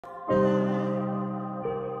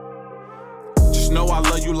Just know I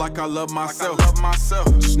love you like I love myself.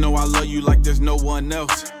 Just know I love you like there's no one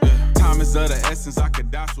else. Time is of the essence, I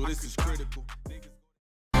could die, so this is critical.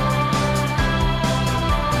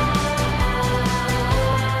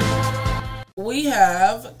 We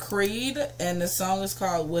have Creed, and the song is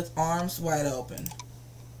called With Arms Wide Open.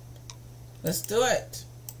 Let's do it.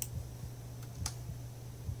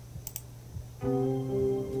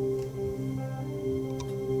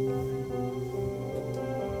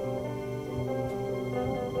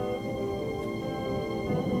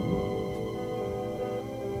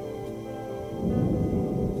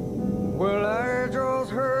 Well, I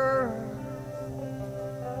just heard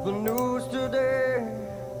the news today.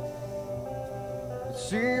 It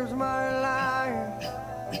seems my life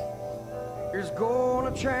is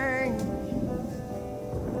gonna change.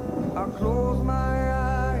 I close my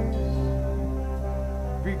eyes,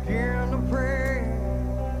 begin to pray,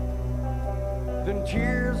 then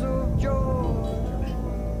tears of joy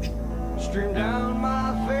stream down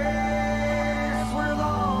my face with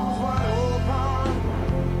arms wide open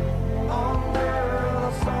under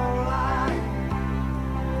the sunlight.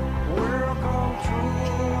 Welcome to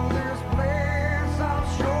this place, I'll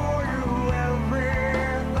show you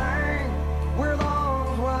everything with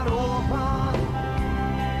arms wide open.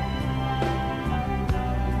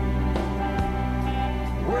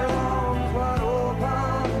 With arms wide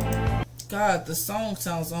open. God, the song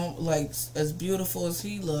sounds like as beautiful as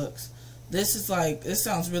he looks. This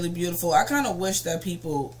sounds really beautiful. I kind of wish that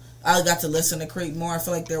I got to listen to Creed more. I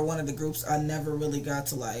feel like they're one of the groups I never really got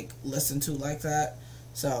to like listen to like that.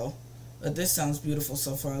 So, but this sounds beautiful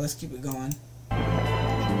so far. Let's keep it going.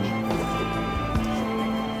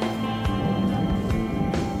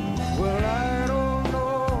 Well, I don't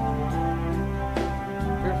know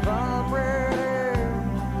if I'm ready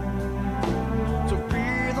to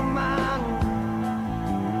be the man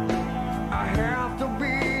I have to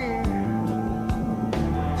be.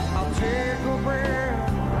 I'll take a breath,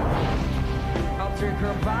 I'll take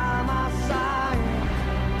her by my side.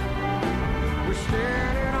 We're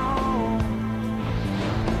standing on,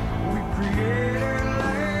 we created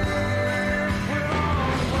life with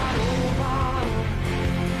arms wide open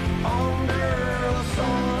under the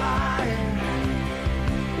sunlight.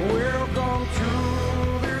 Welcome to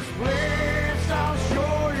this place, I'll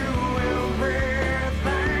show you everything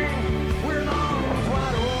with arms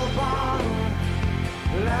wide open.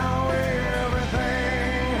 Now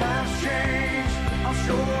everything has changed. I'll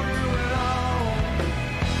show you love.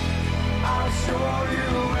 I'll show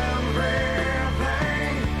you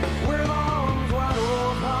everything with arms wide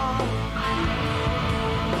open.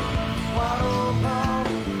 Wide open.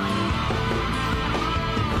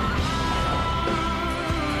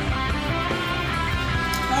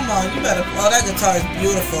 Come on, you better. Oh, that guitar is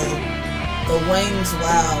beautiful. The wings,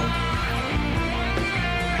 wow.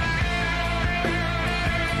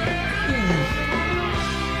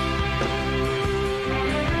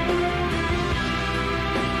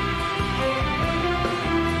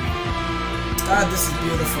 God, this is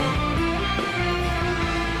beautiful.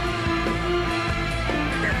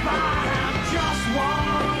 If I had just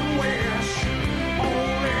one wish,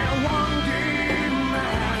 only one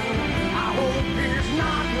demand, I hope he's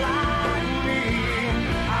not like me.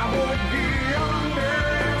 I hope he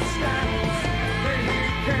understands that he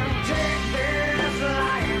can take this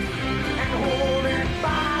life and hold it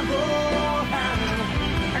by the hand,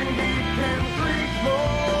 and he can treat the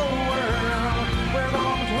world with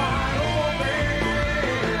arms wide open,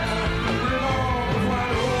 with arms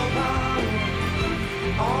wide open.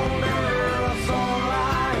 Under the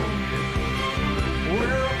sunlight,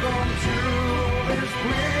 welcome to this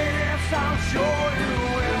place. I'll show you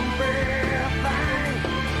everything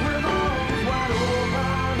with arms wide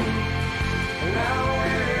open. Now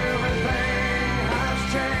everything has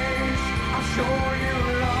changed. I'll show you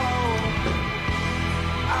love.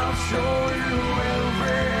 I'll show you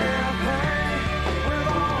everything with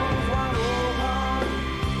arms wide open.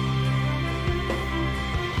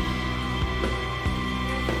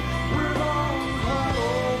 With arms wide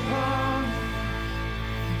open.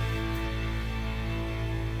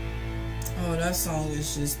 Oh, that song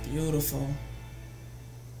is just beautiful.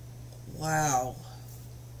 Wow.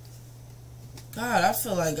 God, I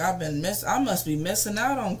feel like I must be missing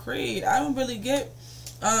out on Creed. I don't really get,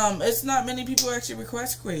 it's not many people actually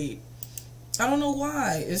request Creed. I don't know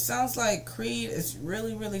why. It sounds like Creed is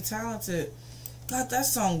really, really talented. God, that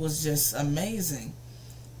song was just amazing.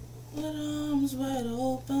 With arms wide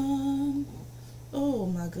open. Oh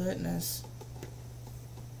my goodness.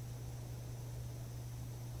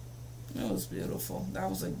 It was beautiful. That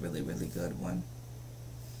was a really, really good one.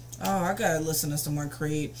 Oh, I gotta listen to some more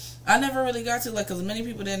Creed. I never really got to, like, because many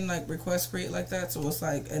people didn't, like, request Creed like that, so it's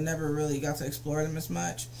like, I never really got to explore them as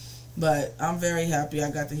much. But I'm very happy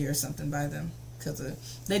I got to hear something by them, because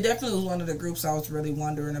they definitely was one of the groups I was really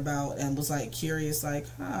wondering about and was, like, curious, like,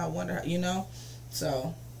 I wonder how, you know?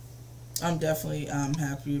 So, I'm definitely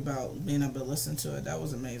happy about being able to listen to it. That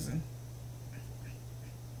was amazing.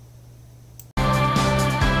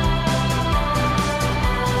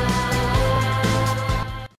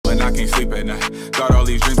 I can't sleep at night. Got all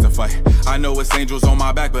these dreams to fight. I know it's angels on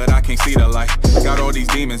my back, but I can't see the light. Got all these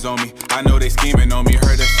demons on me. I know they scheming on me.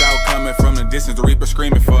 Heard a shout coming from the distance, the Reaper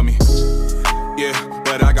screaming for me. Yeah,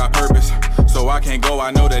 but I got purpose, so I can't go.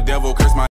 I know the devil cursed my